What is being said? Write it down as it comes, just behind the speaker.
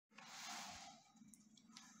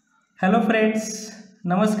Hello friends,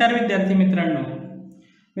 नमस्कार विद्यार्थी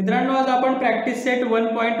मित्रांनो आज आपण प्रॅक्टिस सेट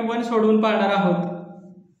 1.1 सोडवून पाहणार आहोत।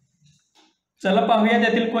 चला पाहूया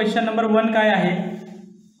त्यातील क्वेश्चन नंबर 1 काय आहे।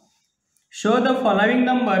 Show the following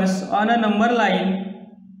numbers on a number line,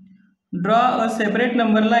 draw a separate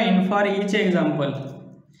number line for each example.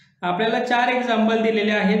 आपल्याला 4 एक्झाम्पल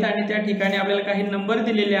दिलेले आहेत आणि त्या ठिकाणी आपल्याला काही नंबर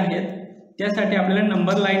दिलेले आहेत, त्यासाठी आपल्याला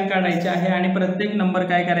नंबर लाइन काढायची आहे आणि प्रत्येक नंबर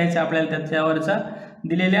काय करायचा आपल्याला त्याच्यावरचा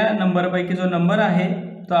दिलेल्या नंबरपैकी जो नंबर आहे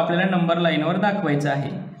तो आपल्याला नंबर लाईनवर दाखवायचा आहे।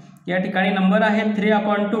 या ठिकाणी नंबर आहे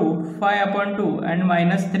 3/2, 5/2 आणि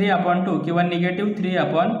 -3/2 किंवा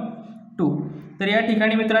 -3/2। तर या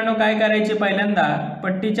ठिकाणी मित्रांनो काय करायचे, पहिल्यांदा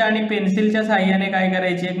पट्टीच्या आणि पेन्सिलच्या सहाय्याने काय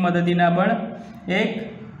करायचे, एक मदतीने आपण एक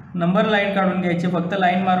नंबर लाईन काढून घ्यायची। फक्त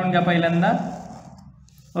लाईन मारून घ्या पहिल्यांदा।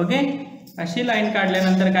 ओके, अशी लाईन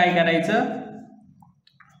काढल्यानंतर काय करायचं,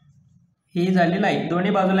 ही झाली लाईन,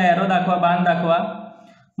 दोन्ही बाजूला एरो दाखवा, बाण दाखवा।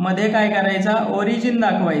 मध्ये काय करायचा, ओरिजिन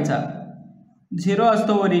दाखवायचा। 0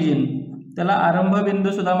 असतो ओरिजिन, त्याला आरंभ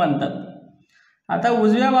बिंदू सुद्धा म्हणतात। आता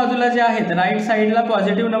उजव्या बाजूला जे आहेत, राईट साईडला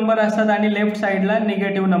पॉझिटिव्ह नंबर असतात आणि लेफ्ट साईडला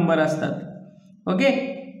निगेटिव्ह नंबर असतात। ओके,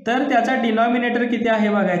 तर त्याचा डिनॉमिनेटर किती आहे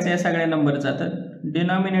बघायचं या सगळ्या नंबरचा। तर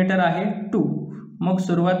डिनॉमिनेटर आहे 2। मग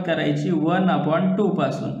सुरुवात करायची 1/2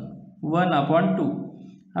 पासून। 1/2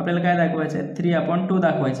 आपल्याला काय दाखवायचं आहे, 3/2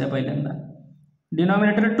 दाखवायचं आहे पहिल्यांदा।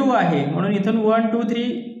 डिनॉमिनेटर 2 आहे म्हणून इथून 1 2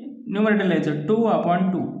 3 न्यूमरेटर लिहायचं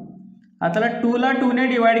 2/2। आता 2 ला 2 ने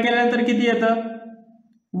डिवाइड केल्यानंतर किती येतं,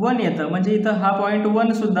 1 येतं। म्हणजे इथं हा पॉइंट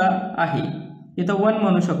 1 सुद्धा आहे, इथं 1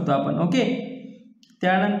 म्हणू शकतो आपण। ओके,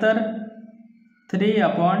 त्यानंतर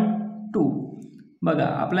 3/2 बघा,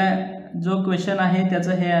 आपला जो क्वेश्चन आहे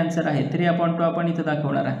त्याचं हे आन्सर आहे। 3/2 आपण इथं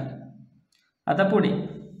दाखवणार आहे। आता पुढे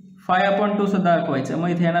 5/2 सुद्धा दाखवायचं, मग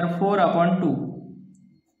इथे येणार 4/2।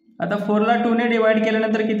 आता 4 ला 2 ने डिवाइड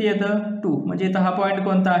केल्यानंतर किती येतं, 2, म्हणजे इथं हा पॉइंट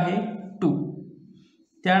कोणता आहे, 2।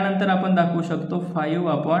 त्यानंतर आपण दाखवू शकतो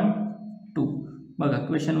 5/2। बघा,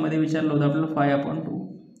 क्वेश्चनमध्ये विचारलं होतं आपल्याला 5/2,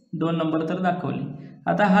 2 नंबर तर दाखवले।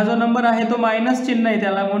 आता हा जो नंबर आहे तो मायनस चिन्ह आहे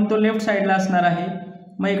त्याला, म्हणून तो लेफ्ट साईडला असणार आहे।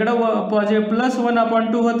 मग इकडं पॉझिटिव्ह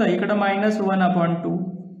 +1/2 होतं, इकडं -1/2,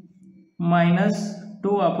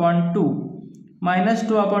 -2/2,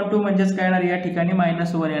 -2/2 म्हणजेच काय येणार, या ठिकाणी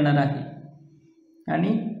 -1 येणार आहे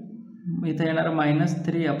आणि इथे येणार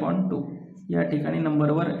 -3/2। या ठिकाणी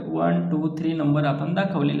नंबरवर 1 2 3 नंबर आपण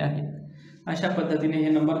दाखवलेले आहेत। अशा पद्धतीने हे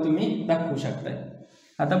नंबर तुम्ही दाखवू शकताय।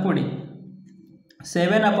 आता पुढे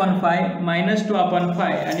 7/5,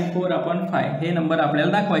 -2/5 आणि 4/5 हे नंबर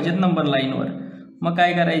आपल्याला दाखवायचे आहेत नंबर लाईनवर। मग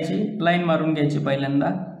काय करायची, लाईन मारून घ्यायची, पहिल्यांदा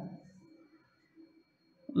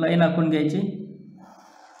लाईन आखून घ्यायची।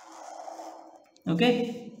 ओके,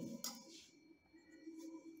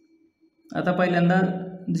 आता पहिल्यांदा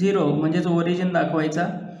 0 म्हणजेच ओरिजिन दाखवायचा,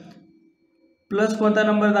 प्लस कोणता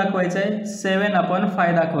नंबर दाखवायचा आहे,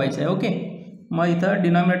 7/5 दाखवायचा आहे। ओके, मग इथं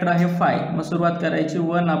डिनॉमिनेटर आहे 5, मग सुरुवात करायची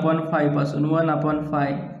 1/5 पासून।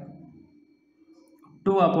 1/5,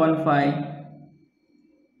 2/5,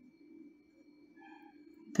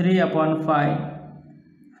 3/5,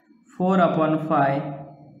 4/5,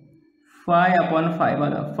 5/5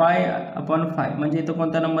 बघा, 5/5 म्हणजे इथं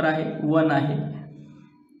कोणता नंबर आहे, 1 आहे।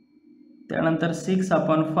 त्यानंतर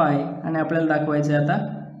 6/5 आणि आपल्याला दाखवायचं आहे आता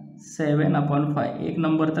 7/5। एक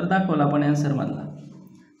नंबर तर दाखवला आपण आन्सर मधला।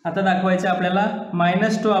 आता दाखवायचं आपल्याला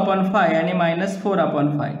 -2/5 आणि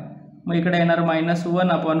 -4/5। मग इकडे येणार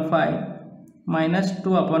 -1/5,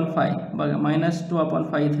 -2/5 बघा,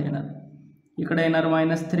 -2/5 इथे येणार। इकडे येणार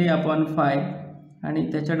 -3/5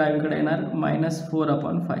 आणि त्याच्या डावीकडे येणार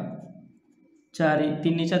 -4/5।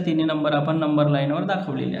 तिन्हीच्या तिन्ही नंबर आपण नंबर लाईनवर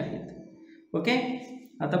दाखवलेले आहेत। ओके,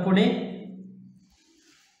 आता पुढे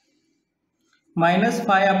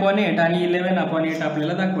 -5/8 आणि 11/8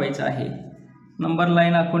 आपल्याला दाखवायचं आहे। नंबर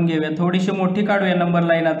लाईन आखून घेऊया, थोडीशी मोठी काढूया नंबर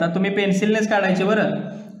लाईन। आता तुम्ही पेन्सिलनेच काढायची बरं।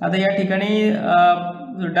 आता या ठिकाणी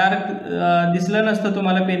डार्क दिसलं नसतं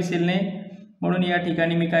तुम्हाला पेन्सिलने, म्हणून या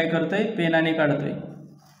ठिकाणी मी काय करतोय, पेनाने काढतोय।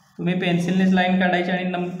 तुम्ही पेन्सिलनेच लाईन काढायची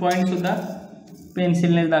आणि पॉईंट सुद्धा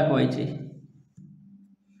पेन्सिलनेच दाखवायचे।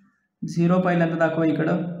 0 पहिल्यांदा दाखवा,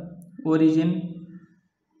 इकडं ओरिजिन,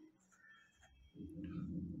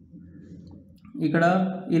 इकडं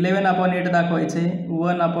 11/8 दाखवायचे,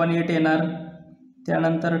 1/8 येणार।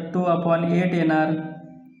 त्यानंतर 2/8 येणार,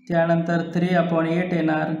 त्यानंतर 3/8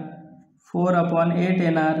 येणार, 4/8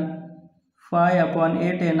 येणार,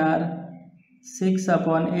 5/8 येणार,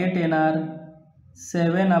 6/8 येणार,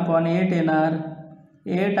 7/8 येणार,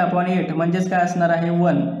 8/8 म्हणजेच काय असणार आहे,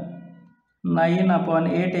 1,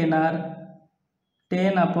 9/8 येणार,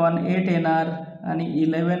 10/8 येणार आणि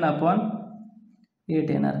 11/8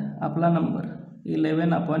 येणार। आपला नंबर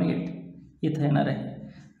 11/8 इथं येणार आहे।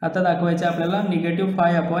 आता दाखवायचं आपल्याला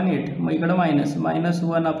 -5/8. मग इकडं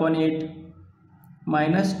 -1/8,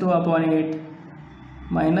 -2/8,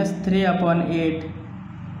 -3/8,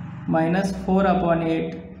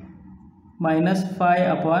 -4/8,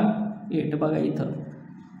 -5/8. बघा इथं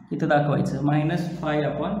दाखवायचं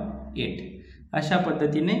 -5/8. अशा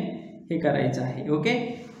पद्धतीने हे करायचं आहे. ओके.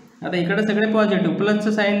 आता इकडं सगळे पॉझिटिव्ह,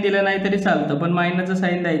 प्लसचं साईन दिलं नाही तरी चालतं, पण मायनसचं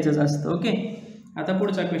साईन द्यायचंच असतं. ओके. आता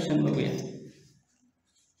पुढचा क्वेश्चन बघूया.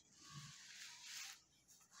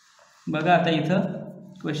 बघा आता इथं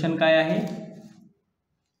क्वेश्चन काय आहे,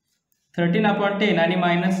 13/10 आणि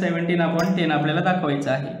 -17/10 आपल्याला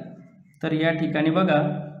दाखवायचं आहे. तर या ठिकाणी बघा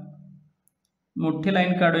मोठी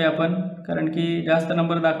लाईन काढूया आपण, कारण की जास्त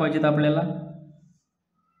नंबर दाखवायचे आपल्याला.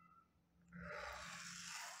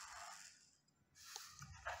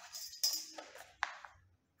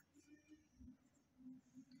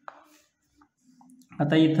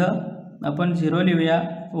 आता इथं आपण 0 लिहूया.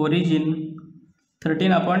 ओरिजिन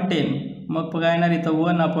 13/10. मग काय येणार इथं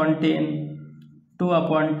 1/10,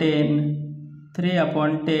 2/10,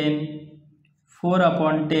 3/10,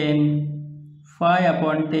 4/10,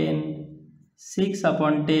 5/10,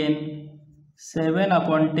 6/10,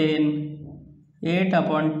 7/10,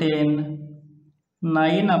 8/10,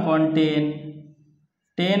 9/10,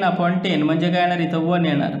 10/10 म्हणजे काय येणार इथं 1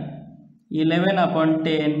 येणार,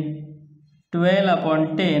 11/10,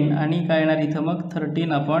 12/10 आणि काय येणार इथं मग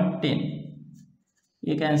 13/10.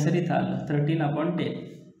 एक आन्सर इथं आलं 13/10.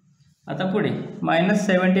 आता पुढे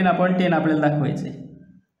 -17/10 आपल्याला दाखवायचं आहे.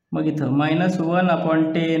 मग इथं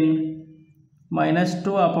 -1/10,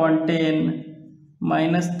 -2/10,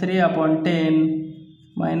 -3/10,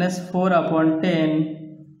 -4/10,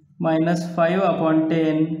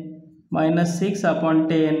 -5/10,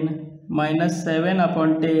 -6/10,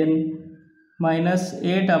 -7/10,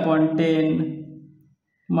 -8/10,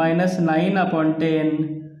 -9/10,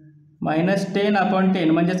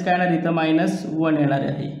 -10/10 म्हणजेच काय येणार इथं -1 येणार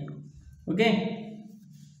आहे. ओके.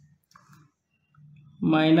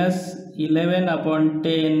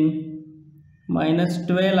 -11/10,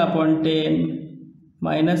 -12/10,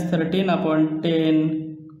 -13/10,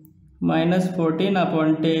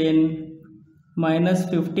 -14/10,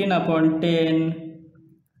 -15/10,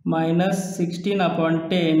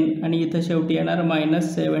 -16/10 आणि इथं शेवटी येणार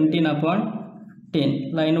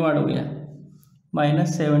 -17/10. लाईन वाढवूया.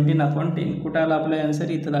 -17/10 कुठं आला आपला आन्सर,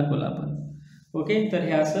 इथं दाखवला आपण. ओके. तर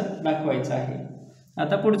हे असं दाखवायचं आहे.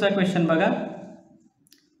 आता पुढचा क्वेश्चन बघा.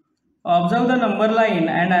 Observe the number line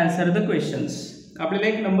and answer the questions. आपल्याला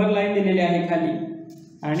एक नंबर लाईन दिलेली आहे खाली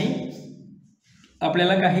आणि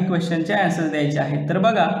आपल्याला काही क्वेश्चनचे आन्सर द्यायचे आहेत. तर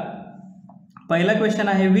बघा पहिला क्वेश्चन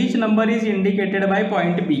आहे, which number is indicated by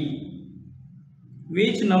point B.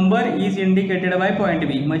 Which number is indicated by point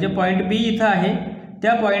बी म्हणजे पॉईंट बी इथं आहे,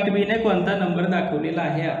 त्या पॉईंट बीने कोणता नंबर दाखवलेला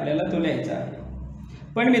आहे आपल्याला तो लिहायचा आहे.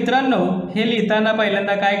 पण मित्रांनो हे लिहिताना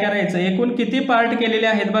पहिल्यांदा काय करायचं, एकूण किती पार्ट केलेले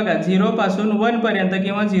आहेत बघा. 0 पासून 1 पर्यंत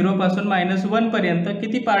किंवा 0 पासून -1 पर्यंत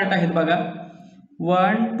किती पार्ट आहेत बघा.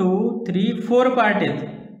 1 2 3 4 पार्ट आहेत.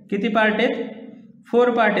 किती पार्ट आहेत,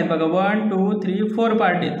 4 पार्ट आहेत बघा. 1 2 3 4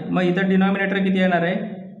 पार्ट आहेत. मग इथं डिनॉमिनेटर किती येणार आहे,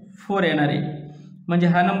 4 येणार आहे. म्हणजे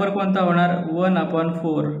हा नंबर कोणता होणार,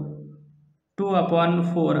 1/4,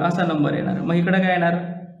 2/4 असा नंबर येणार. मग इकडं काय येणार,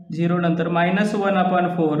 0 नंतर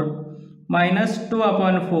 -1/4,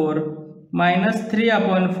 -2/4,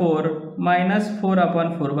 -3/4,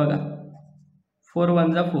 -4/4 बघा. 4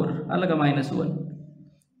 1 जा 4 आलं का -1.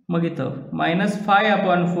 मग इथं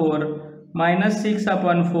 -5/4,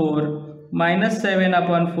 -6/4,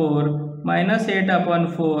 -7/4,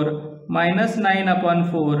 -8/4,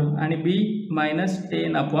 -9/4 आणि बी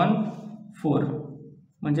 -10/4.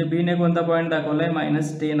 म्हणजे बी ने कोणता पॉईंट दाखवलाय,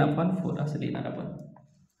 -10/4 असं लिहिणार आपण.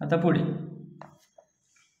 आता पुढे,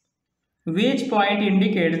 which point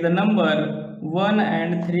indicates the number 1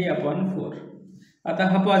 and 3/4. आता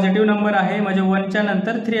हा पॉझिटिव्ह नंबर आहे म्हणजे 1च्या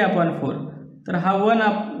नंतर 3/4. तर हा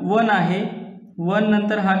 1 आहे, 1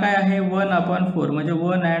 नंतर हा काय आहे 1/4 म्हणजे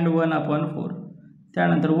 1 and 1/4.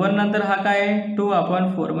 त्यानंतर 1 नंतर हा काय आहे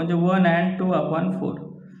 2/4 म्हणजे 1 and 2/4.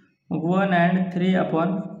 मग 1 and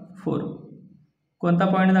 3/4 कोणता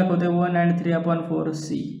पॉईंट दाखवते 1 and 3/4,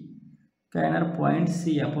 सी. काय येणार पॉईंट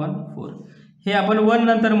C/4. हे आपण 1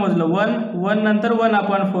 नंतर मोजलं. 1 नंतर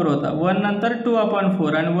 1/4 होता, 1 नंतर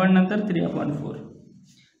 2/4 आणि 1 नंतर 3/4.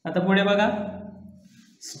 आता पुढे बघा,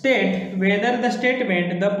 state whether the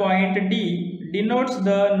statement the point D denotes the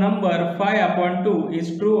number 5/2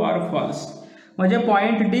 is true or false. म्हणजे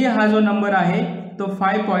पॉईंट डी हा जो नंबर आहे तो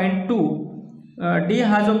 5.2, डी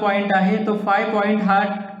हा जो पॉईंट आहे तो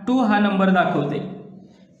 5.2 हा नंबर दाखवते.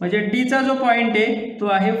 म्हणजे डीचा जो पॉईंट आहे तो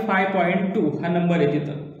आहे 5.2 हा नंबर आहे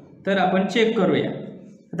तिथं. तर आपण चेक करूया.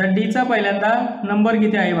 आता आता डीचा पहिल्यांदा नंबर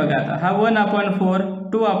किती आहे बघा. आता हा 1/4,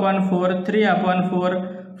 2/4, 3/4,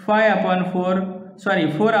 5/4, सॉरी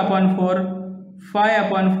 4/4,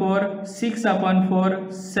 5/4, 6/4,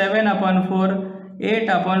 7/4,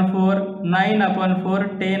 8/4, 9/4,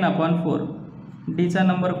 10/4. डीचा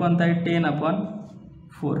नंबर कोणता आहे?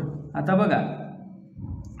 10/4. आता बघा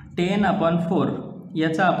 10/4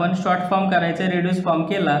 याचा आपण शॉर्ट फॉर्म करायचा, रिड्यूस फॉर्म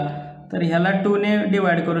केला तर ह्याला 2 ने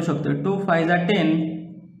डिवाइड करू शकतो. 2 5 जा 10,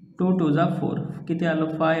 2 2 जा 4, किती आलं?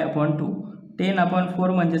 5/2. 10/4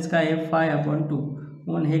 म्हणजेच काय आहे? 5/2.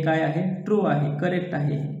 म्हणून हे काय आहे? ट्रू आहे, करेक्ट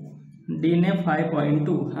आहे. डी ने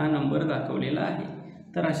 5.2 हा नंबर दाखवलेला आहे.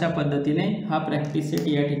 तर अशा पद्धतीने हा प्रॅक्टिस सेट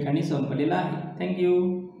या ठिकाणी संपलेला आहे. थँक्यू.